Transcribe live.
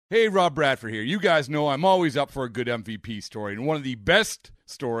Hey, Rob Bradford here. You guys know I'm always up for a good MVP story, and one of the best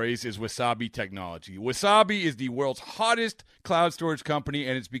stories is Wasabi Technology. Wasabi is the world's hottest cloud storage company,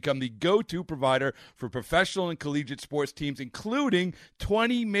 and it's become the go-to provider for professional and collegiate sports teams, including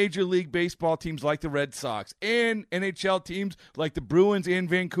 20 Major League Baseball teams like the Red Sox and NHL teams like the Bruins and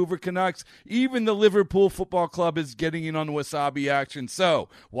Vancouver Canucks. Even the Liverpool Football Club is getting in on the Wasabi action. So,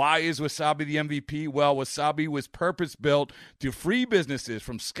 why is Wasabi the MVP? Well, Wasabi was purpose-built to free businesses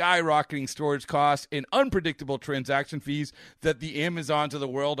from skyrocketing storage costs and unpredictable transaction fees that the Amazons of the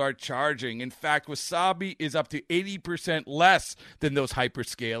world are charging. In fact, Wasabi is up to 80% less than those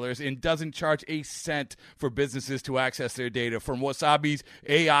hyperscalers and doesn't charge a cent for businesses to access their data. From Wasabi's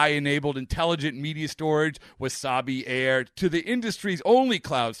AI-enabled intelligent media storage, Wasabi Air, to the industry's only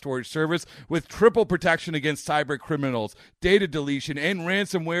cloud storage service with triple protection against cyber criminals, data deletion, and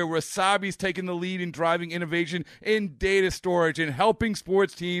ransomware, Wasabi's taken the lead in driving innovation in data storage and helping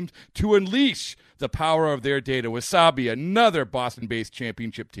sports teams to unleash the power of their data. Wasabi, another Boston-based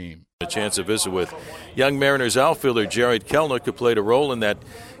championship team. A chance to visit with young Mariners outfielder Jared Kelenic, who played a role in that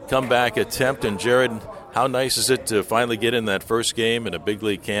comeback attempt. And Jared, how nice is it to finally get in that first game in a big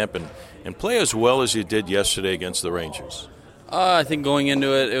league camp and play as well as you did yesterday against the Rangers? I think going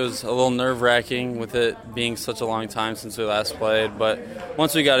into it was a little nerve-wracking with it being such a long time since we last played. But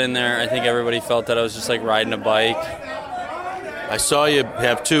once we got in there, I think everybody felt that I was just like riding a bike. I saw you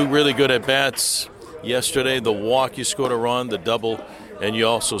have two really good at-bats yesterday. The walk, you scored a run, the double, and you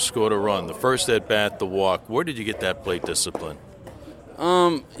also scored a run. The first at-bat, the walk. Where did you get that plate discipline?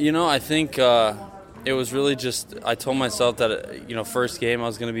 I think it was really just I told myself that, first game I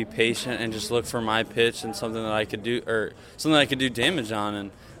was going to be patient and just look for my pitch and something that I could do or something I could do damage on.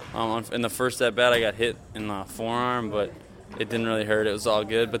 And in the first at-bat, I got hit in the forearm, but it didn't really hurt. It was all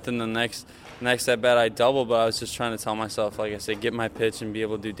good. But then the next at-bat, I doubled, but I was just trying to tell myself, like I said, get my pitch and be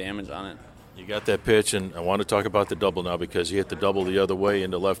able to do damage on it. You got that pitch, and I want to talk about the double now because you hit the double the other way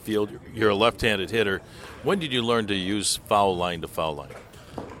into left field. You're a left-handed hitter. When did you learn to use foul line to foul line?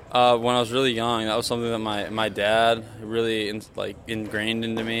 When I was really young. That was something that my dad really ingrained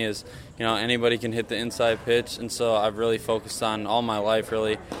into me is, anybody can hit the inside pitch. And so I've really focused on all my life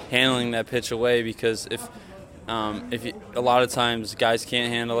really handling that pitch away because if a lot of times guys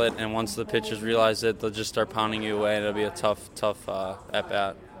can't handle it, and once the pitchers realize it, they'll just start pounding you away, and it'll be a tough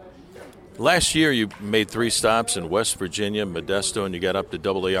at-bat. Last year you made 3 stops in West Virginia, Modesto, and you got up to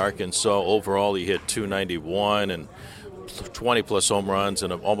Double-A Arkansas. Overall, you hit .291 and 20-plus home runs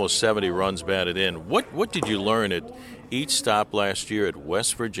and almost 70 runs batted in. What did you learn at each stop last year at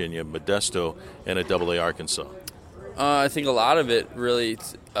West Virginia, Modesto, and at Double-A Arkansas? I think a lot of it really,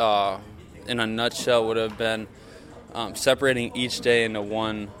 in a nutshell, would have been separating each day into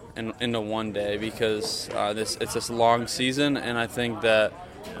one day because it's this long season, and I think that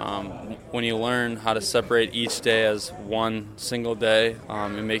when you learn how to separate each day as one single day,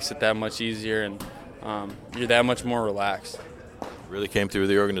 it makes it that much easier, and you're that much more relaxed. Really came through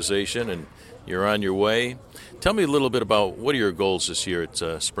the organization, and you're on your way. Tell me a little bit about what are your goals this year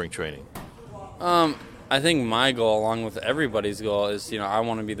at spring training? I think my goal, along with everybody's goal, is I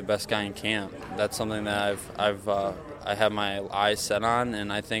want to be the best guy in camp. That's something that I have my eyes set on,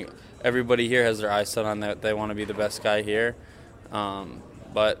 and I think everybody here has their eyes set on that they want to be the best guy here.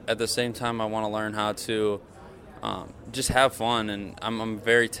 But at the same time, I want to learn how to just have fun, and I'm a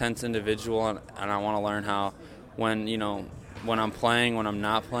very tense individual, and I want to learn how when I'm playing, when I'm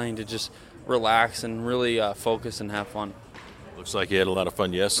not playing, to just relax and really focus and have fun. Looks like you had a lot of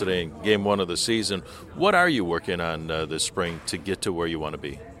fun yesterday in Game 1 of the season. What are you working on this spring to get to where you want to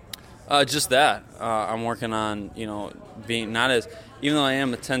be? Just that. I'm working on, being not as, even though I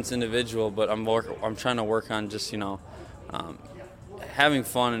am a tense individual, but I'm trying to work on just, having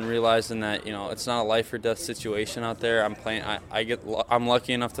fun and realizing that, it's not a life or death situation out there. I'm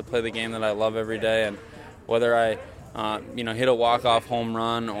lucky enough to play the game that I love every day, and whether I, hit a walk-off home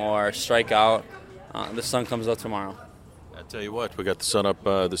run or strike out, the sun comes up tomorrow. I tell you what, we got the sun up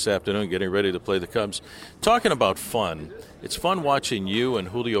this afternoon getting ready to play the Cubs. Talking about fun, it's fun watching you and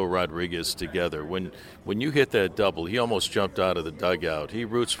Julio Rodriguez together. When you hit that double, he almost jumped out of the dugout. He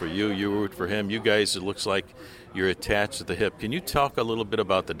roots for you, you root for him. You guys, it looks like you're attached at the hip. Can you talk a little bit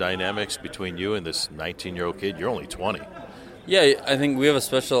about the dynamics between you and this 19-year-old kid? You're only 20. Yeah, I think we have a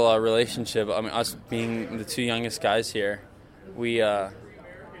special relationship. I mean, us being the 2 youngest guys here, we're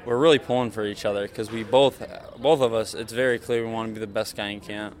really pulling for each other because we both of us, it's very clear we want to be the best guy in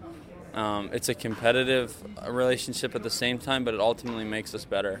camp. It's a competitive relationship at the same time, but it ultimately makes us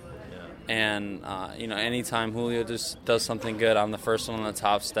better. And, anytime Julio just does something good, I'm the first one on the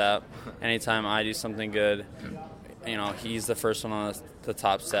top step. Anytime I do something good, he's the first one on the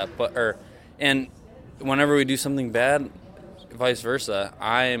top step. And whenever we do something bad, vice versa.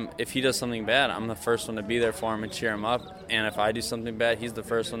 If he does something bad, I'm the first one to be there for him and cheer him up. And if I do something bad, he's the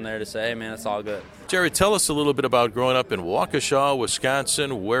first one there to say, hey, man, it's all good. Jared, tell us a little bit about growing up in Waukesha,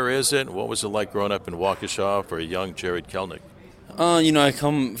 Wisconsin. Where is it? What was it like growing up in Waukesha for a young Jared Kelenic? I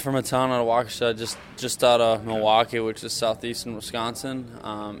come from a town out of Waukesha, just out of Milwaukee, which is southeastern Wisconsin.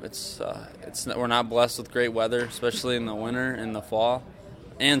 We're not blessed with great weather, especially in the winter and the fall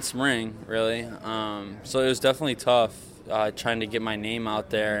and spring, really. So it was definitely tough trying to get my name out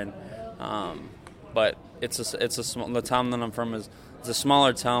there, but the town that I'm from it's a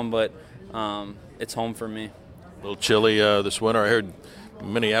smaller town, but it's home for me. A little chilly this winter. I heard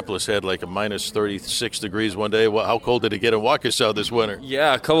Minneapolis had like a minus 36 degrees one day. How cold did it get in Waukesha this winter?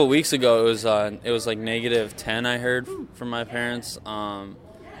 Yeah, a couple of weeks ago it was like negative 10. I heard from my parents.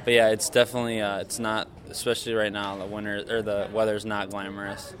 But yeah, it's definitely it's not, especially right now. The weather's not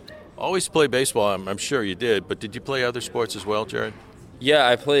glamorous. Always play baseball. I'm sure you did, but did you play other sports as well, Jared? Yeah,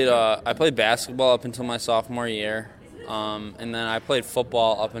 I played basketball up until my sophomore year, and then I played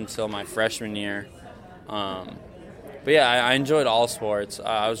football up until my freshman year. But yeah, I enjoyed all sports.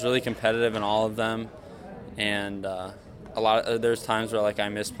 I was really competitive in all of them, and there's times where I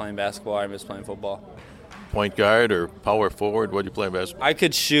miss playing basketball, I miss playing football. Point guard or power forward? What did you play in basketball? I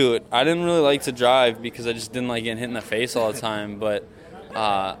could shoot. I didn't really like to drive because I just didn't like getting hit in the face all the time. But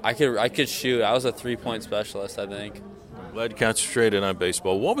I could shoot. I was a 3-point specialist, I think. Glad you concentrated on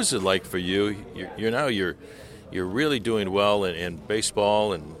baseball. What was it like for you? You're really doing well in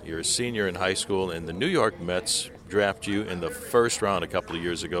baseball, and you're a senior in high school, and the New York Mets draft you in the first round a couple of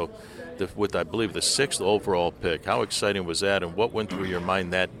years ago with, I believe, the 6th overall pick. How exciting was that, and what went through your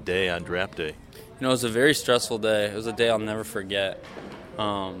mind that day on draft day? It was a very stressful day. It was a day I'll never forget.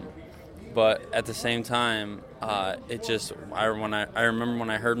 But at the same time, I remember when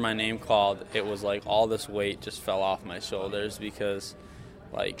I heard my name called, it was like all this weight just fell off my shoulders because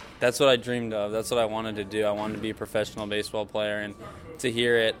that's what I dreamed of. That's what I wanted to do. I wanted to be a professional baseball player, and to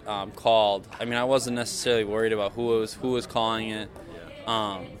hear it called. I mean, I wasn't necessarily worried about who was calling it,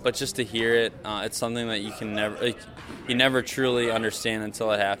 but just to hear it, it's something that you never truly understand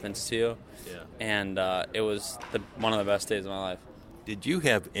until it happens to you. Yeah. And it was one of the best days of my life. Did you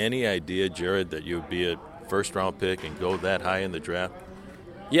have any idea, Jared, that you would be a first-round pick and go that high in the draft?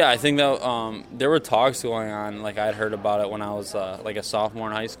 Yeah, I think that there were talks going on. I'd heard about it when I was a sophomore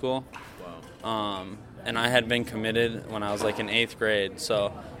in high school. Wow. And I had been committed when I was in 8th grade,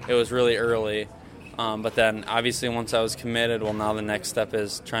 so it was really early. But then, obviously, once I was committed, now the next step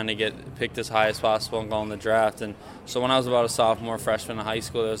is trying to get picked as high as possible and go in the draft. And so when I was about a sophomore, freshman in high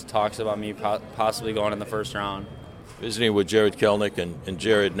school, there was talks about me possibly going in the first round. Visiting with Jared Kelenic, and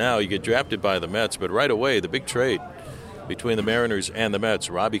Jared, now you get drafted by the Mets, but right away, the big trade between the Mariners and the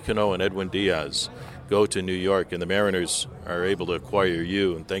Mets, Robbie Cano and Edwin Diaz go to New York, and the Mariners are able to acquire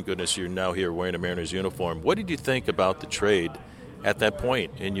you, and thank goodness you're now here wearing a Mariners uniform. What did you think about the trade at that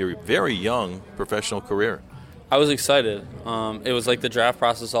point in your very young professional career? I was excited. It was like the draft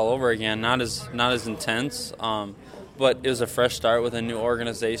process all over again, not as intense, but it was a fresh start with a new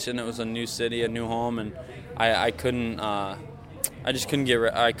organization. It was a new city, a new home, and I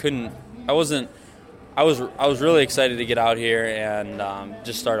was really excited to get out here and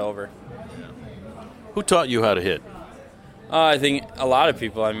just start over. Who taught you how to hit? I think a lot of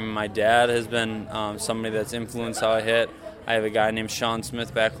people. I mean, my dad has been somebody that's influenced how I hit. I have a guy named Sean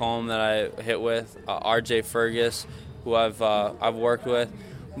Smith back home that I hit with, R.J. Fergus, who I've worked with,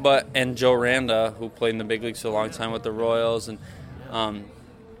 and Joe Randa, who played in the big leagues for a long time with the Royals. And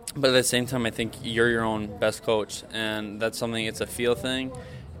but at the same time, I think you're your own best coach, and that's something. It's a feel thing.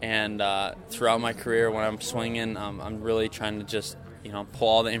 And throughout my career, when I'm swinging, I'm really trying to just pull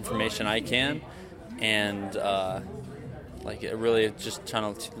all the information I can, and really just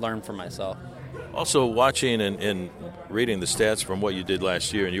trying to learn for myself. Also, watching and reading the stats from what you did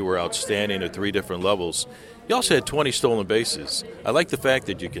last year, and you were outstanding at 3 different levels. You also had 20 stolen bases. I like the fact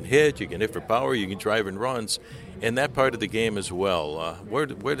that you can hit for power, you can drive in runs, and that part of the game as well. Where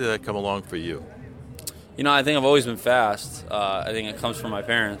did that come along for you? I think I've always been fast. I think it comes from my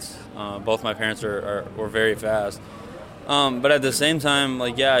parents. Both my parents were very fast. But at the same time,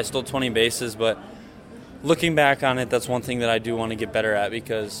 I stole 20 bases, but looking back on it, that's one thing that I do want to get better at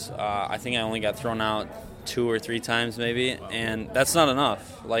because I think I only got thrown out 2 or 3 times maybe, and that's not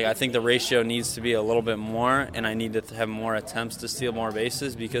enough. I think the ratio needs to be a little bit more, and I need to have more attempts to steal more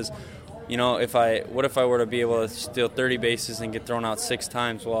bases because, what if I were to be able to steal 30 bases and get thrown out 6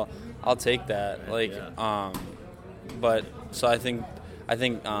 times? Well, I'll take that. So I think I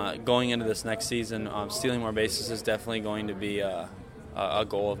think going into this next season, stealing more bases is definitely going to be a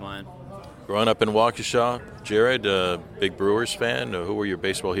goal of mine. Growing up in Waukesha, Jared, big Brewers fan. Who were your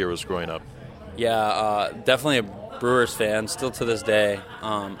baseball heroes growing up? Yeah, definitely a Brewers fan, still to this day.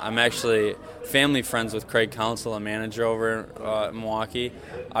 I'm actually family friends with Craig Counsell, a manager over in Milwaukee.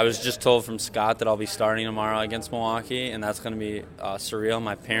 I was just told from Scott that I'll be starting tomorrow against Milwaukee, and that's going to be surreal.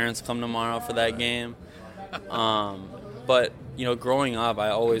 My parents come tomorrow for that game. But, growing up,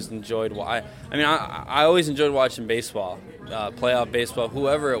 I always enjoyed I always enjoyed watching baseball, playoff baseball,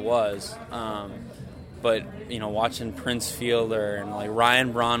 whoever it was. But, watching Prince Fielder and, like,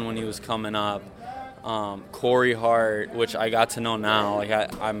 Ryan Braun when he was coming up, Corey Hart, which I got to know now. Like,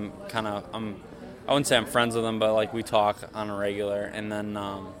 I wouldn't say I'm friends with him, but, like, we talk on a regular. And then,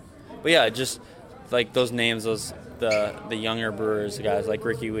 but, yeah, just, like, those names, the younger Brewers guys, like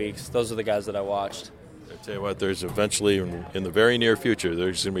Ricky Weeks, those are the guys that I watched. I tell you what, there's eventually, in the very near future,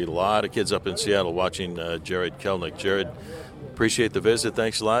 there's going to be a lot of kids up in Seattle watching Jared Kelenic. Jared, appreciate the visit.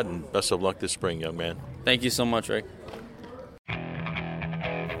 Thanks a lot, and best of luck this spring, young man. Thank you so much, Rick.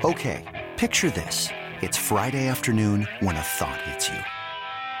 Okay, picture this. It's Friday afternoon when a thought hits you.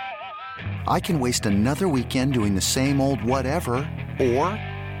 I can waste another weekend doing the same old whatever, or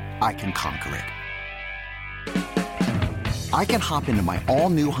I can conquer it. I can hop into my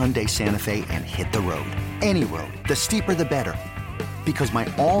all-new Hyundai Santa Fe and hit the road. Any road. The steeper, the better. Because my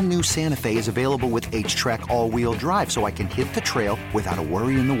all-new Santa Fe is available with H-Track all-wheel drive, so I can hit the trail without a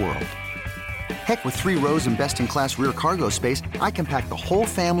worry in the world. Heck, with 3 rows and best-in-class rear cargo space, I can pack the whole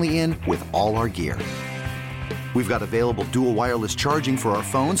family in with all our gear. We've got available dual wireless charging for our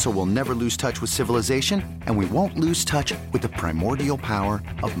phones, so we'll never lose touch with civilization, and we won't lose touch with the primordial power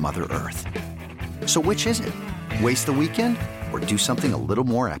of Mother Earth. So which is it? Waste the weekend or do something a little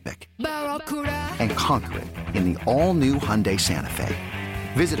more epic? And conquer it in the all-new Hyundai Santa Fe.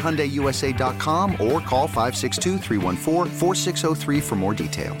 Visit HyundaiUSA.com or call 562-314-4603 for more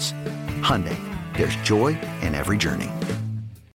details. Hyundai, there's joy in every journey.